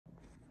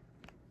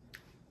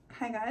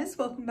Hi guys,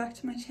 welcome back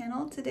to my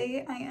channel.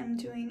 Today I am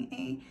doing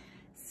a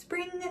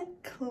spring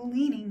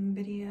cleaning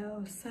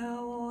video.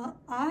 So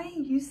I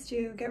used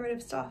to get rid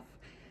of stuff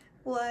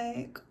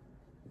like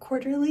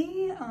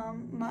quarterly.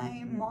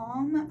 My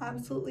mom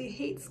absolutely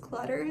hates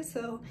clutter,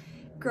 so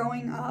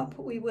growing up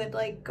we would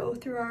like go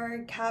through our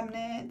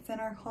cabinets and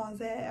our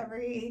closet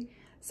every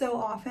so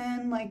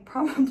often, like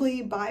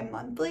probably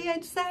bi-monthly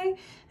I'd say,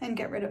 and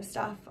get rid of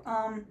stuff.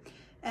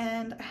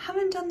 And I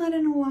haven't done that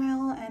in a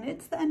while, and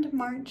it's the end of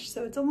March,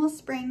 so it's almost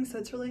spring, so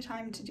it's really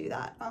time to do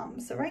that.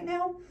 So right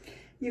now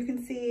you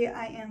can see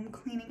I am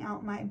cleaning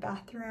out my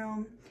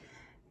bathroom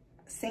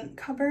sink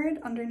cupboard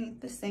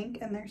underneath the sink,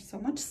 and there's so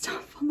much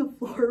stuff on the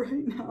floor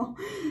right now.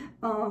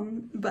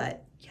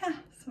 But yeah,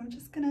 so I'm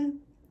just gonna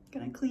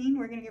clean.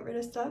 We're gonna get rid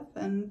of stuff,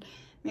 and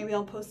maybe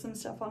I'll post some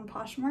stuff on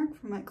Poshmark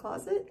from my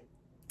closet.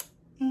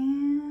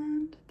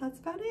 And that's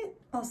about it.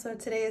 Also,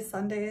 today is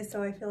Sunday,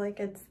 so I feel like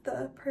it's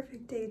the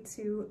perfect day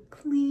to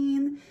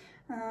clean.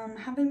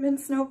 Haven't been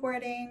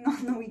snowboarding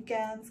on the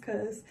weekends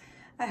because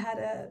I had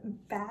a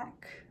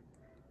back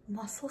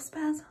muscle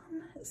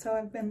spasm, so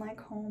I've been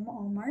like home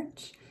all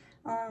March.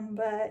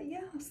 But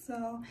yeah,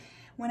 so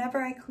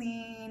whenever I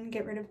clean,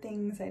 get rid of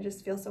things, I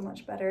just feel so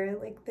much better.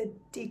 Like the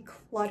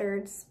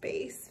decluttered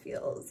space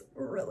feels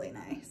really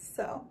nice.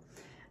 So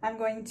I'm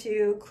going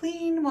to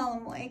clean while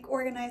I'm like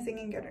organizing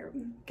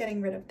and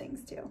getting rid of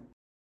things too.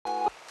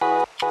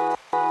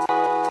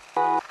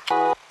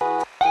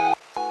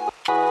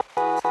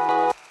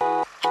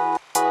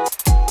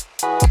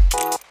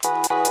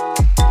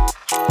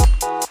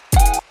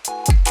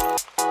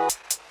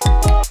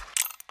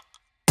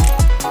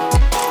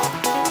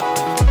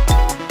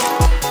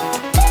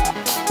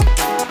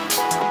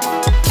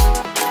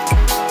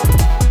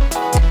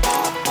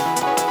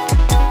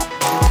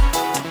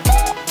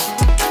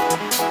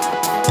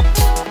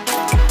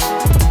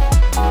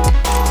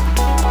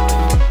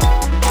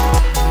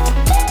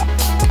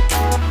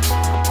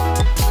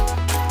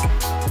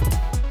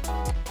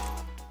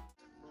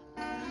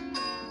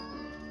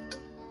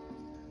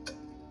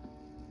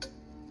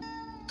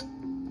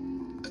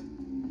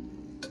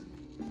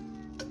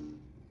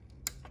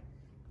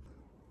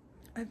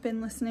 I've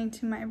been listening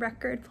to my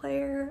record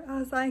player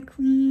as I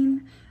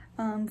clean,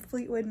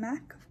 Fleetwood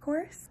Mac, of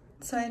course.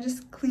 So I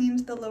just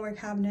cleaned the lower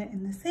cabinet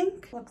in the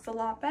sink. Looks a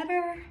lot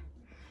better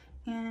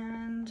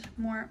and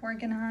more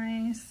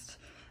organized.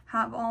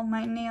 Have all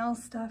my nail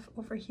stuff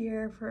over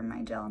here for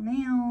my gel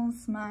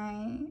nails,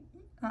 my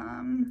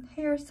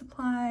hair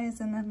supplies,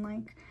 and then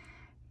like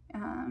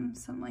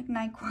some like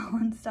NyQuil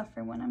and stuff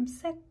for when I'm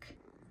sick.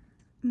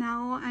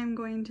 Now I'm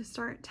going to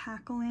start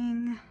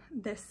tackling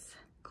this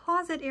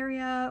closet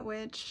area,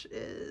 which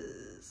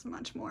is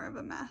much more of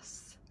a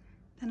mess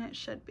than it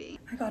should be.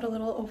 I got a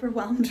little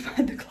overwhelmed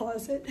by the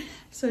closet,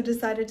 so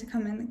decided to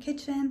come in the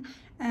kitchen,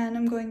 and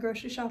I'm going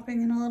grocery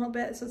shopping in a little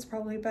bit, so it's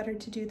probably better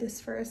to do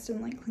this first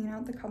and like clean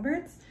out the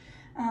cupboards.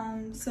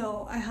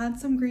 So I had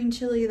some green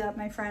chili that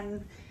my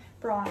friend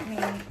brought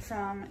me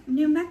from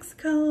New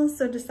Mexico,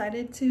 so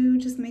decided to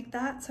just make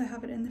that. So I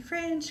have it in the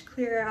fridge,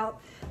 clear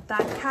out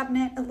that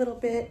cabinet a little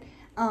bit,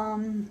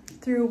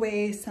 threw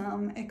away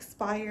some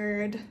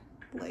expired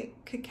like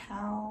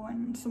cacao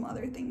and some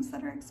other things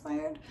that are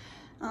expired,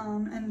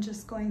 and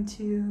just going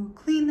to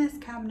clean this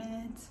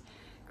cabinet.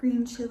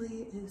 Green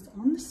chili is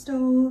on the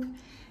stove,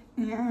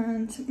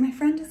 and my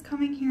friend is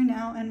coming here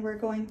now, and we're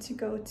going to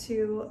go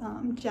to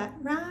Jet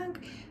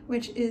Rag,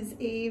 which is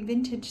a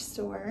vintage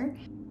store.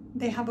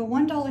 They have a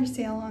 $1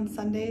 sale on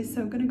Sundays,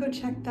 so I'm gonna go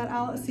check that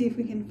out, see if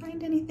we can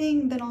find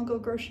anything, then I'll go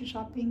grocery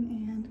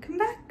shopping and come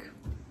back.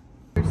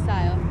 Your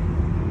style.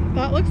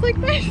 That looks like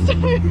my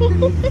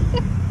style.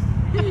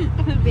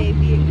 a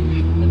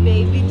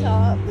baby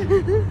top.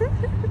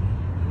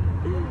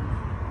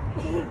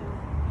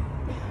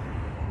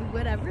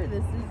 Whatever,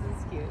 this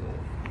is cute.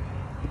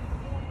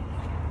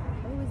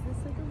 Oh, is this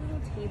like a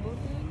little table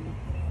thing?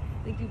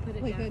 Like you put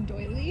it like down? a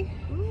doily?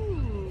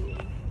 Ooh.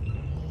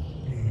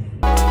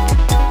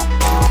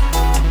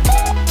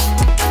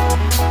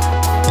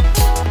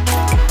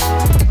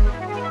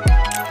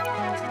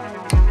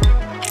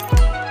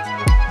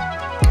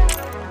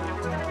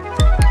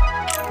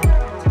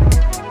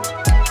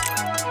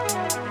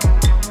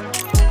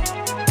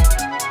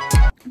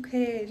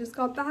 Okay, just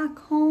got back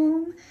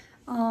home.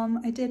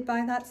 I did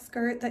buy that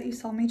skirt that you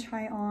saw me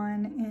try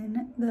on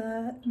in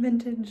the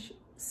vintage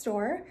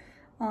store,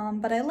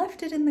 but I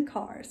left it in the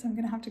car, so I'm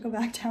gonna have to go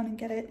back down and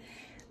get it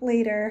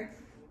later.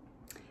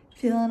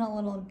 Feeling a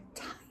little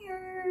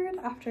tired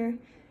after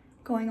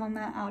going on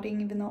that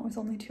outing, even though it was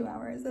only 2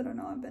 hours. I don't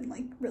know, I've been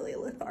like really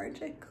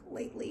lethargic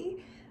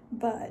lately,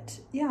 but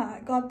yeah,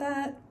 I got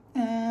that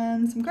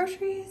and some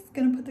groceries.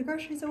 Gonna put the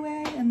groceries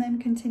away and then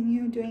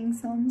continue doing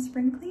some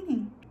spring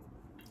cleaning.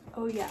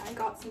 Oh yeah, I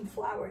got some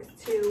flowers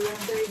too. One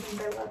of the reasons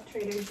I love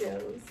Trader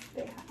Joe's.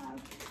 They have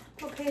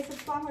bouquets of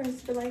flowers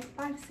for like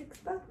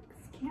 $5–6 bucks.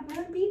 Can't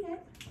really beat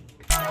it.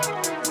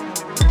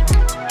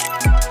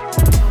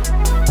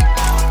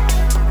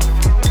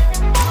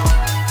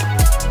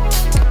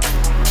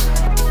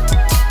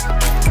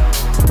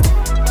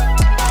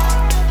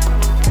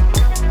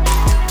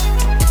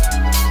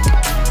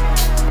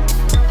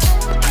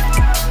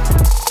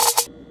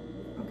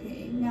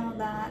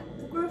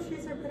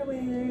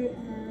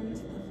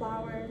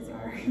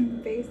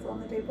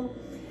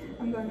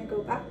 I'm going to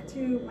go back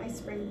to my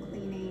spring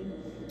cleaning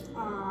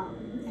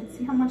and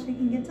see how much I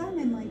can get done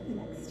in like the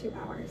next 2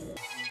 hours.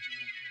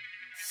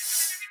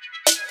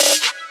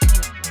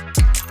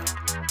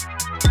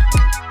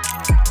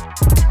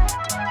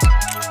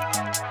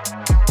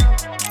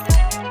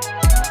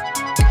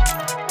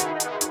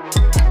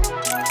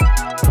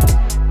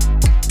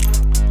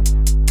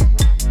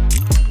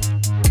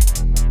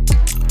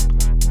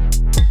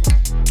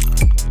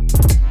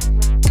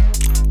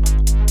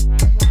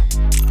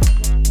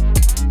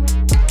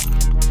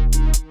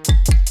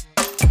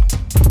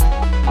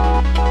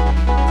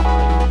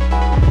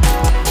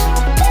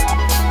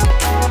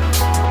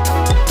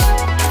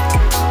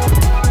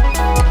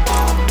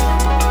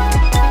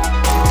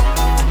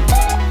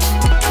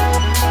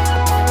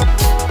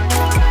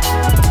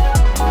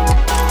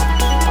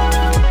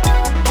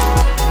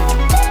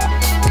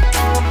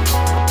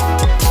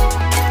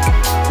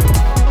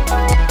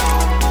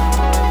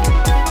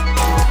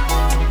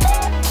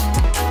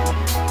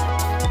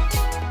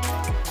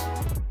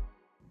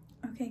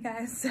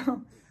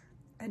 So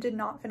I did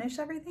not finish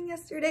everything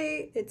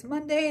yesterday. It's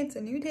Monday, it's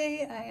a new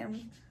day. I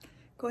am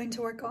going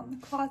to work on the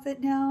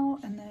closet now,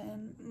 and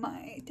then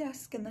my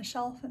desk and the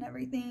shelf and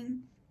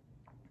everything,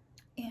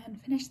 and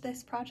finish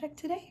this project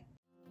today.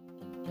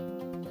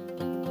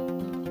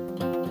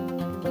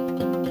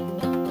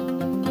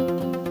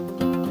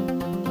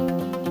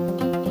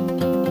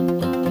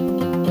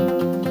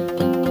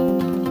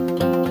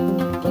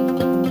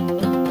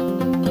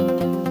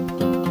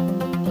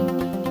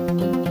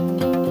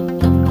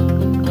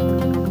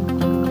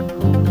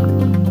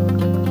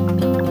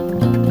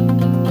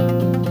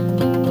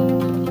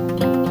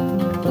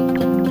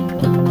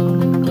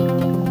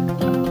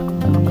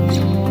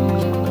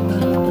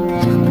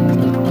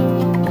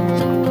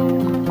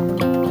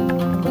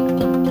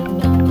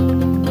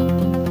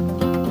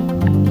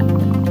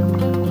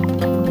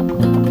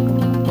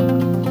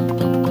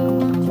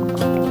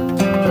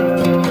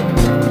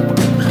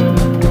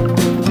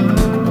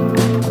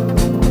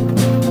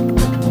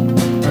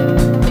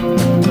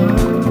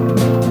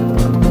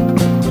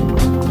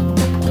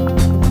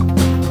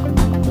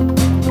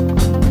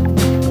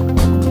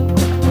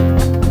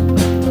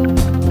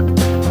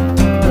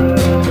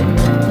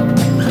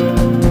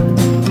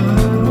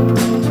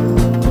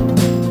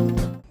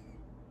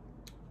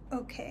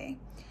 Okay,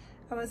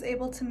 I was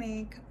able to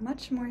make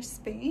much more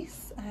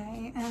space.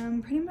 I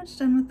am pretty much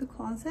done with the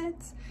closet.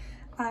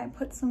 I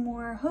put some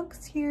more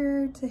hooks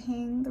here to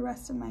hang the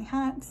rest of my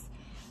hats.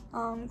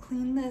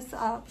 Cleaned this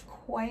up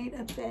quite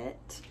a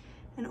bit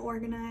and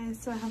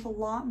organized, so I have a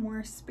lot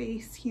more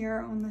space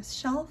here on this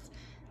shelf.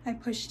 I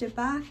pushed it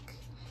back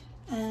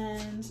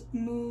and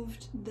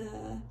moved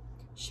the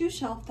shoe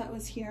shelf that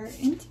was here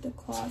into the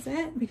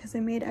closet because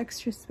I made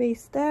extra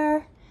space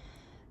there.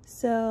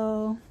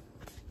 So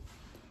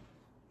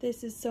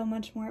this is so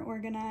much more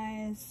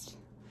organized,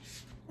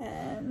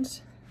 and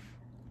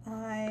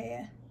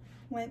I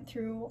went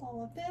through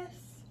all of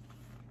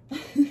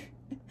this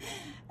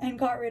and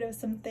got rid of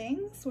some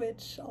things,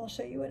 which I'll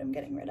show you what I'm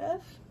getting rid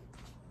of.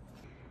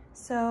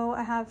 So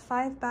I have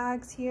 5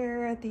 bags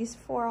here. These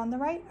 4 on the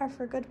right are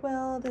for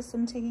Goodwill. This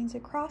I'm taking to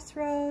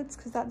Crossroads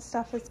because that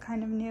stuff is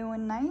kind of new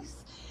and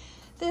nice.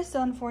 This,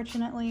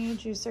 unfortunately,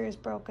 juicer is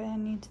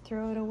broken. Need to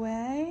throw it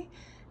away.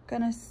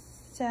 Gonna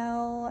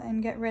sell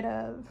and get rid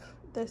of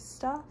this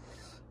stuff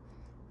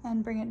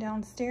and bring it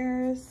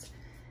downstairs,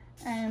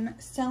 and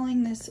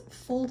selling this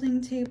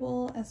folding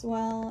table as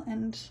well,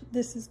 and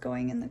this is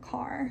going in the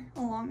car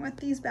along with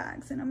these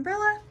bags and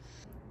umbrella.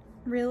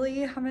 Really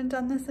haven't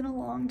done this in a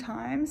long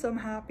time, so I'm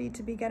happy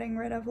to be getting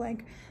rid of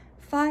like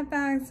 5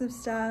 bags of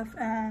stuff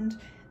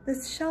and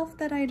this shelf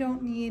that I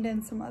don't need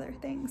and some other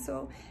things.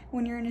 So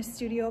when you're in a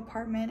studio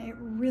apartment, it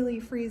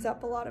really frees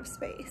up a lot of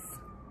space.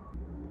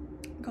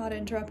 Got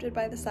interrupted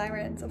by the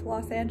sirens of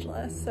Los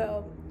Angeles,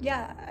 so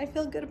yeah, I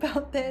feel good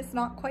about this.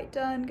 Not quite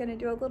done, gonna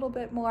do a little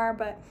bit more,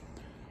 but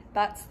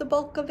that's the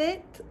bulk of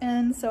it.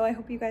 And so I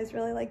hope you guys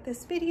really like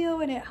this video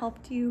and it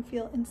helped you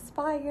feel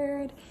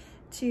inspired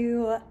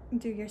to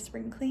do your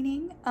spring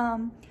cleaning.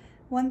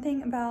 One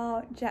thing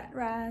about Jet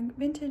Rag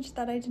Vintage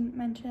that I didn't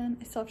mention,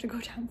 I still have to go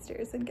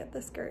downstairs and get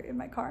the skirt in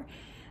my car,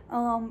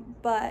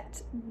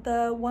 but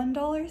the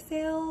 $1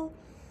 sale,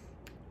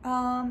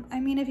 I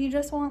mean, if you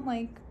just want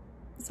like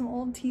some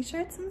old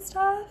t-shirts and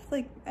stuff,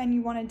 like, and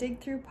you want to dig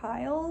through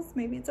piles,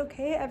 maybe it's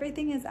okay.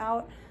 Everything is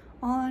out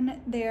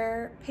on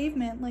their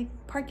pavement, like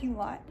parking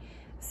lot,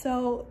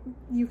 so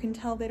you can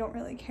tell they don't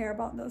really care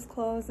about those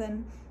clothes,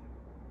 and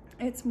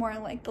it's more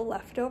like the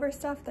leftover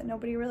stuff that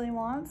nobody really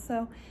wants.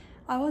 So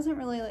I wasn't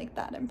really like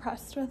that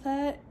impressed with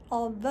it,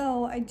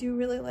 although I do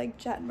really like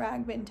Jet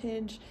Rag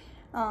Vintage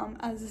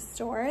as a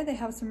store. They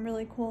have some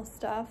really cool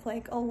stuff,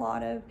 like a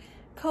lot of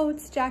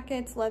coats,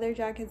 jackets, leather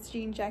jackets,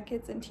 jean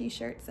jackets, and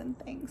t-shirts and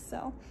things.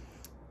 So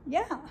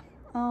yeah,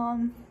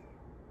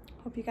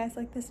 hope you guys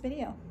like this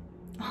video.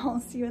 I'll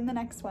see you in the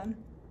next one.